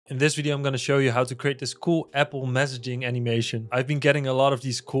In this video, I'm going to show you how to create this cool Apple messaging animation. I've been getting a lot of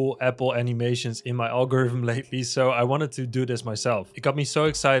these cool Apple animations in my algorithm lately, so I wanted to do this myself. It got me so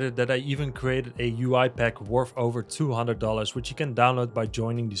excited that I even created a UI pack worth over $200, which you can download by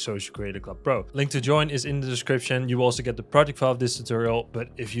joining the Social Creator Club Pro. Link to join is in the description. You will also get the project file of this tutorial, but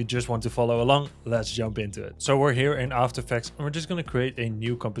if you just want to follow along, let's jump into it. So we're here in After Effects and we're just going to create a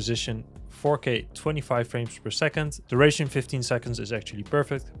new composition. 4K 25 frames per second, duration 15 seconds is actually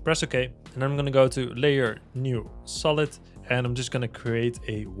perfect. Press OK, and I'm going to go to layer, new, solid, and I'm just going to create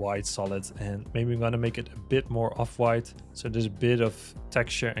a white solid, and maybe I'm going to make it a bit more off-white so there's a bit of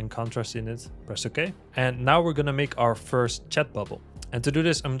texture and contrast in it. Press OK, and now we're going to make our first chat bubble. And to do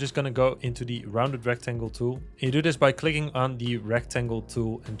this, I'm just going to go into the rounded rectangle tool. You do this by clicking on the rectangle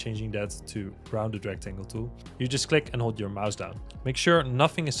tool and changing that to rounded rectangle tool. You just click and hold your mouse down. Make sure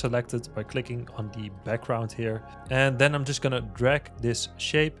nothing is selected by clicking on the background here. And then I'm just going to drag this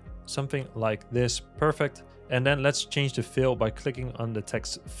shape, something like this. Perfect. And then let's change the fill by clicking on the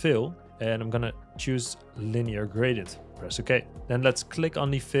text fill. And I'm going to choose linear gradient. Press OK. Then let's click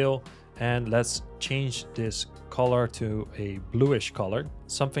on the fill and let's change this color to a bluish color,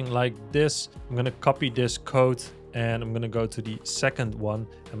 something like this. I'm going to copy this code and I'm going to go to the second one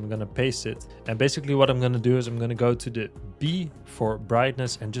and I'm going to paste it. And basically what I'm going to do is I'm going to go to the B for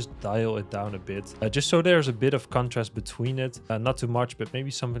brightness and just dial it down a bit, just so there's a bit of contrast between it, not too much, but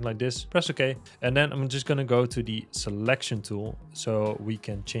maybe something like this. Press OK, and then I'm just going to go to the selection tool so we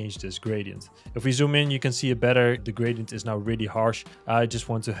can change this gradient. If we zoom in, you can see it better. The gradient is now really harsh. I just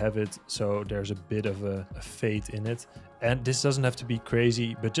want to have it so there's a bit of a fade in it. And this doesn't have to be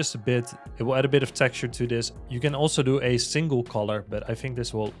crazy, but just a bit. It will add a bit of texture to this. You can also do a single color, but I think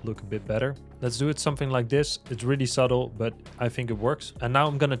this will look a bit better. Let's do it something like this. It's really subtle, but I think it works. And now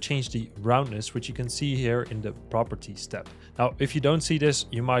I'm going to change the roundness, which you can see here in the properties tab. Now, if you don't see this,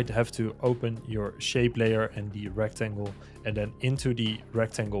 you might have to open your shape layer and the rectangle and then into the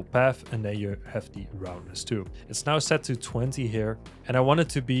rectangle path, and then you have the roundness too. It's now set to 20 here, and I want it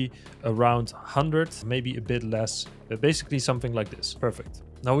to be around 100, maybe a bit less, but basically something like this. Perfect.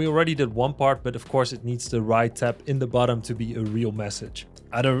 Now we already did one part, but of course it needs the right tab in the bottom to be a real message.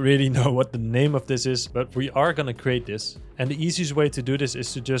 I don't really know what the name of this is, but we are going to create this. And the easiest way to do this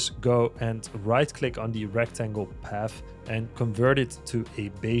is to just go and right click on the rectangle path and convert it to a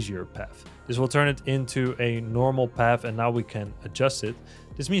Bezier path. This will turn it into a normal path, and now we can adjust it.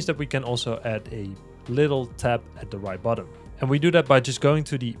 This means that we can also add a little tab at the right bottom. And we do that by just going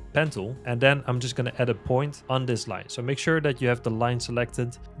to the pen tool, and then I'm just going to add a point on this line. So make sure that you have the line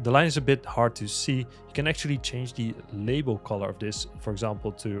selected. The line is a bit hard to see. You can actually change the label color of this, for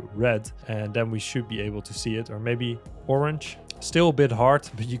example, to red, and then we should be able to see it, or maybe orange. Still a bit hard,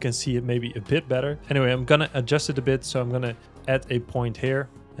 but you can see it maybe a bit better. Anyway, I'm going to adjust it a bit. So I'm going to add a point here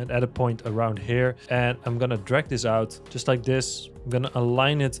and add a point around here, and I'm gonna drag this out just like this. I'm gonna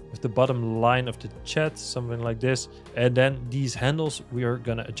align it with the bottom line of the chat, something like this, and then these handles we are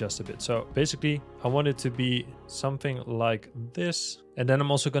gonna adjust a bit. So basically I want it to be something like this, and then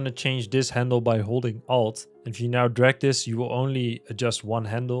I'm also gonna change this handle by holding Alt. If you now drag this, you will only adjust one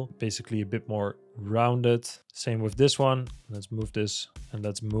handle, basically a bit more rounded. Same with this one. Let's move this, and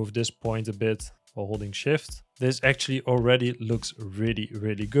let's move this point a bit while holding Shift. This actually already looks really,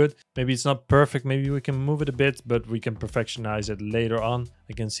 really good. Maybe it's not perfect. Maybe we can move it a bit, but we can perfectionize it later on.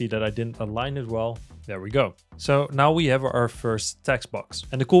 I can see that I didn't align it well. There we go. So now we have our first text box.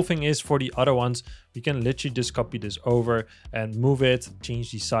 And the cool thing is, for the other ones, we can literally just copy this over and move it, change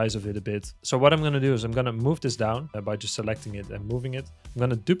the size of it a bit. So what I'm going to do is I'm going to move this down by just selecting it and moving it. I'm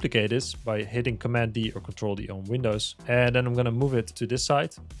going to duplicate this by hitting Command D or Control D on Windows. And then I'm going to move it to this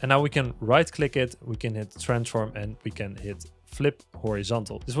side. And now we can right click it. We can hit transform and we can hit flip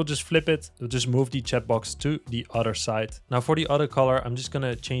horizontal. This will just flip it. It'll just move the chat box to the other side. Now for the other color, I'm just going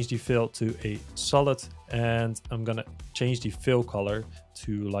to change the fill to a solid, and I'm going to change the fill color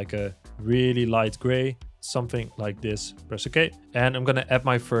to like a really light gray, something like this. Press OK, and I'm going to add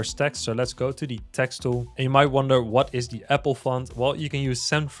my first text. So let's go to the text tool, and you might wonder, what is the Apple font? Well, you can use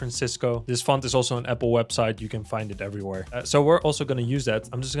San Francisco. This font is also an Apple website. You can find it everywhere. So we're also going to use that.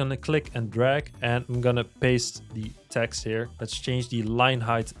 I'm just going to click and drag, and I'm going to paste the text here. Let's change the line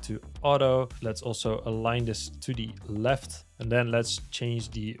height to auto. Let's also align this to the left, and then let's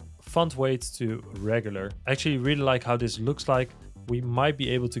change the font weight to regular. I actually really like how this looks like. We might be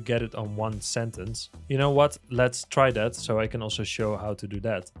able to get it on one sentence. You know what? Let's try that, so I can also show how to do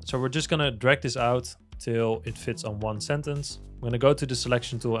that. So we're just gonna drag this out till it fits on one sentence. I'm gonna go to the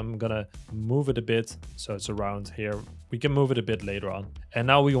selection tool and I'm gonna move it a bit so it's around here. We can move it a bit later on. And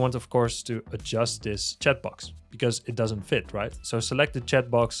now we want, of course, to adjust this chat box because it doesn't fit, right? So select the chat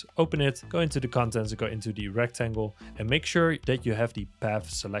box, open it, go into the contents, go into the rectangle, and make sure that you have the path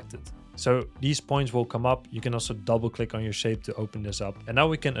selected. So these points will come up. You can also double click on your shape to open this up. And now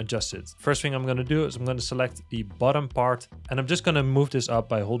we can adjust it. First thing I'm going to do is I'm going to select the bottom part, and I'm just going to move this up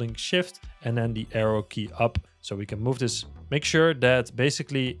by holding Shift and then the arrow key up. So we can move this. Make sure that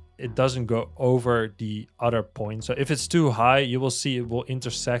basically it doesn't go over the other point. So if it's too high, you will see it will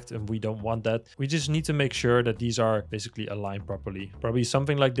intersect, and we don't want that. We just need to make sure that these are basically aligned properly. Probably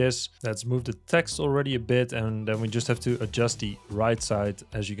something like this. Let's move the text already a bit, and then we just have to adjust the right side.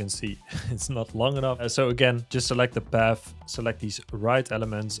 As you can see, it's not long enough. So again, just select the path, select these right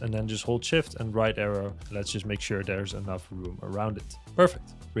elements, and then just hold Shift and right arrow. Let's just make sure there's enough room around it.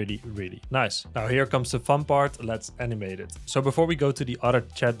 Perfect. Really, really nice. Now here comes the fun part. Let's animate it. So before we go to the other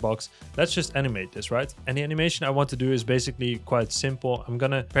chat box, let's just animate this, right? And the animation I want to do is basically quite simple. I'm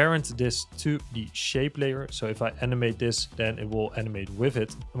gonna parent this to the shape layer. So if I animate this, then it will animate with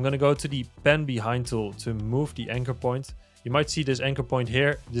it. I'm gonna go to the pen behind tool to move the anchor point. You might see this anchor point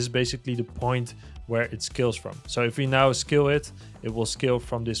here. This is basically the point where it scales from. So if we now scale it, it will scale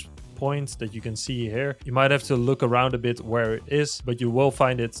from this point that you can see here. You might have to look around a bit where it is, but you will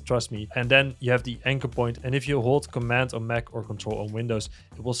find it, trust me. And then you have the anchor point, and if you hold Command on Mac or Control on Windows,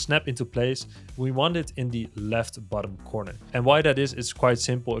 it will snap into place. We want it in the left bottom corner. And why that is, it's quite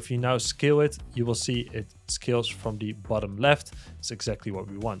simple. If you now scale it, you will see it scales from the bottom left. It's exactly what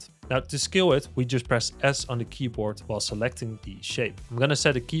we want. Now to scale it, we just press S on the keyboard while selecting the shape. I'm gonna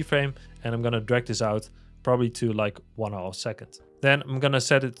set a keyframe, and I'm gonna drag this out probably to like 1/2 second. Then I'm gonna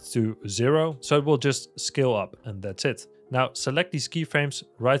set it to 0, so it will just scale up, and that's it. Now select these keyframes,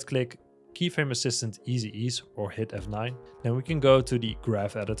 right click, Keyframe Assistant Easy Ease, or hit F9. Then we can go to the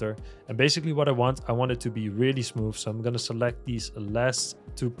graph editor, and basically what I want it to be really smooth. So I'm gonna select these last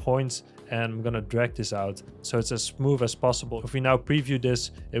 2 points, and I'm gonna drag this out so it's as smooth as possible. If we now preview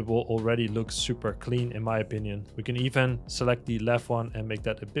this, it will already look super clean in my opinion. We can even select the left one and make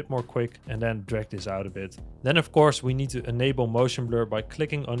that a bit more quick, and then drag this out a bit. Then of course we need to enable motion blur by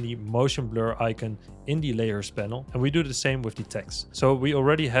clicking on the motion blur icon in the layers panel, and we do the same with the text. So we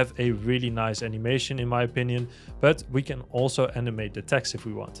already have a really nice animation in my opinion, but we can also animate the text if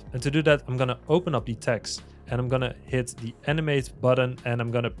we want. And to do that, I'm gonna open up the text, and I'm gonna hit the animate button, and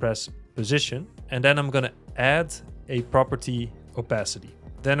I'm gonna press position, and then I'm gonna add a property opacity.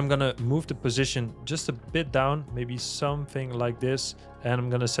 Then I'm gonna move the position just a bit down, maybe something like this, and I'm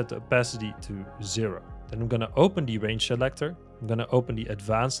gonna set the opacity to 0. Then I'm gonna open the range selector. I'm gonna open the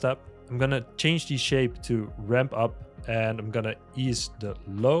advanced tab. I'm gonna change the shape to ramp up, and I'm gonna ease the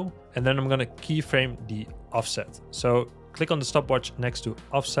low, and then I'm gonna keyframe the offset. So click on the stopwatch next to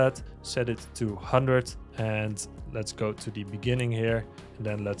offset, set it to 100, and let's go to the beginning here, and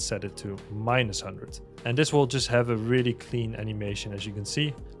then let's set it to -100. And this will just have a really clean animation, as you can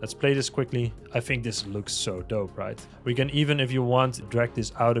see. Let's play this quickly. I think this looks so dope, right? We can even, if you want, drag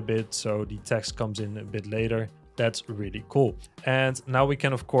this out a bit so the text comes in a bit later. That's really cool. And now we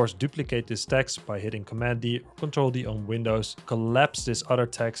can of course duplicate this text by hitting Command D or Control D on Windows, collapse this other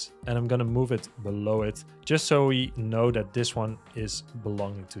text, and I'm gonna move it below it just so we know that this one is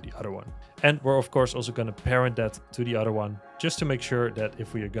belonging to the other one. And we're of course also gonna parent that to the other one just to make sure that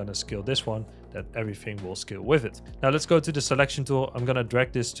if we are gonna scale this one, that everything will scale with it. Now let's go to the selection tool. I'm gonna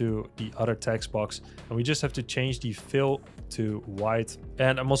drag this to the other text box, and we just have to change the fill to white.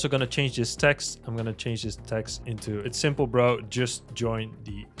 And I'm also gonna change this text. I'm gonna change this text into, it's simple bro, just join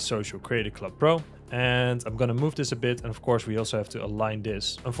the Social Creator Club bro. And I'm gonna move this a bit, and of course we also have to align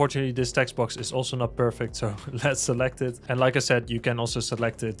this. Unfortunately, this text box is also not perfect, so let's select it. And like I said, you can also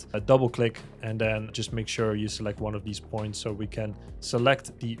select it, double click, and then just make sure you select one of these points. So we can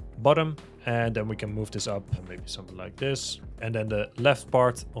select the bottom, and then we can move this up, maybe something like this. And then the left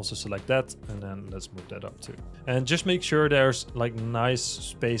part, also select that, and then let's move that up too. And just make sure there's like nice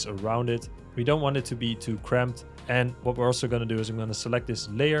space around it. We don't want it to be too cramped. And what we're also going to do is I'm going to select this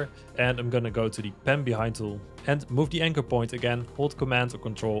layer, and I'm going to go to the pen behind tool and move the anchor point again, hold Command or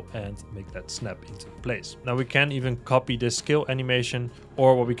Control, and make that snap into place. Now we can even copy this scale animation,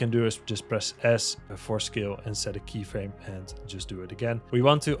 or what we can do is just press S for scale and set a keyframe and just do it again. We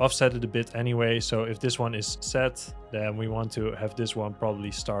want to offset it a bit anyway, so if this one is set, then we want to have this one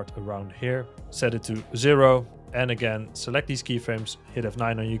probably start around here. Set it to 0. And again, select these keyframes, hit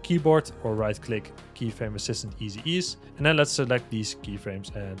F9 on your keyboard, or right click Keyframe Assistant Easy Ease. And then let's select these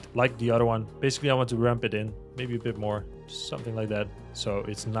keyframes, and like the other one, basically I want to ramp it in, maybe a bit more, something like that. So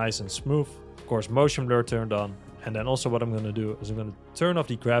it's nice and smooth. Of course, motion blur turned on. And then also what I'm going to do is I'm going to turn off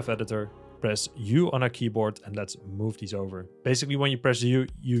the graph editor, press U on our keyboard and let's move these over. Basically, when you press U,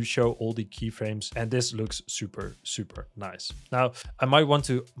 you show all the keyframes and this looks super, super nice. Now, I might want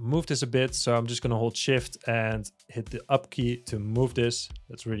to move this a bit, so I'm just going to hold Shift and hit the up key to move this.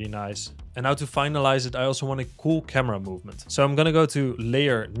 That's really nice. And now to finalize it, I also want a cool camera movement. So I'm going to go to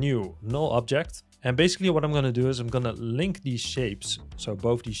Layer, New, Null Object. And basically what I'm going to do is I'm going to link these shapes, so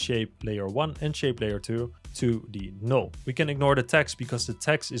both the shape layer 1 and shape layer 2, to the null. We can ignore the text because the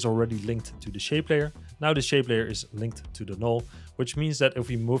text is already linked to the shape layer. Now the shape layer is linked to the null, which means that if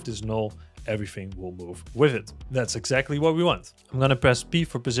we move this null, everything will move with it. That's exactly what we want. I'm going to press P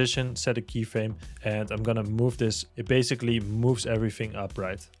for position, set a keyframe, and I'm going to move this. It basically moves everything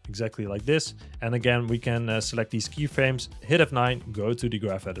upright, exactly like this. And again, we can select these keyframes, hit F9, go to the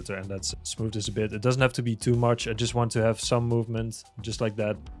graph editor, and let's smooth this a bit. It doesn't have to be too much. I just want to have some movement, just like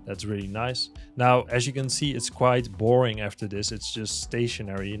that. That's really nice. Now, as you can see, it's quite boring after this. It's just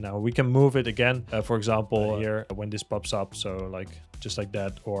stationary. Now we can move it again, for example, here when this pops up. So like just like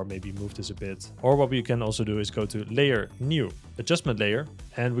that, or maybe move this a bit. Or what we can also do is go to Layer, New, Adjustment Layer,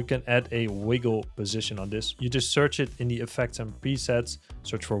 and we can add a wiggle position on this. You just search it in the effects and presets,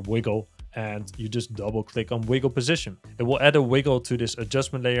 search for wiggle, and you just double click on wiggle position. It will add a wiggle to this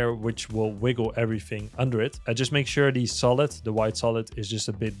adjustment layer, which will wiggle everything under it. Just make sure the solid, the white solid, is just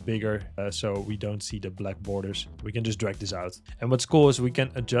a bit bigger so we don't see the black borders. We can just drag this out. And what's cool is we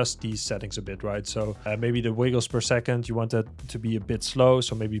can adjust these settings a bit, right? So maybe the wiggles per second, you want that to be a bit slow,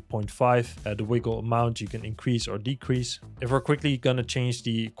 so maybe 0.5. The wiggle amount you can increase or decrease. If we're quickly gonna change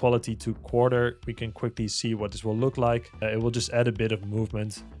the quality to quarter, we can quickly see what this will look like. It will just add a bit of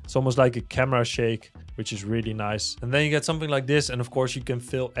movement. It's almost like a camera shake, which is really nice. And then you get something like this, and of course you can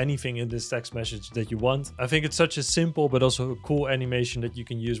fill anything in this text message that you want. I think it's such a simple but also a cool animation that you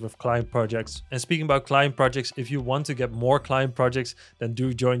can use with client projects. And speaking about client projects, if you want to get more client projects, then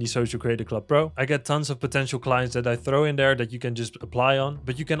do join the Social Creator Club Pro. I get tons of potential clients that I throw in there that you can just apply on,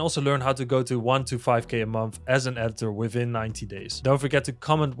 but you can also learn how to go to 1 to 5K a month as an editor within 90 days. Don't forget to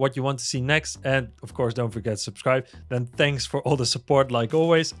comment what you want to see next, and of course don't forget to subscribe. Then thanks for all the support like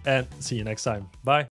always, and see you next time. Bye.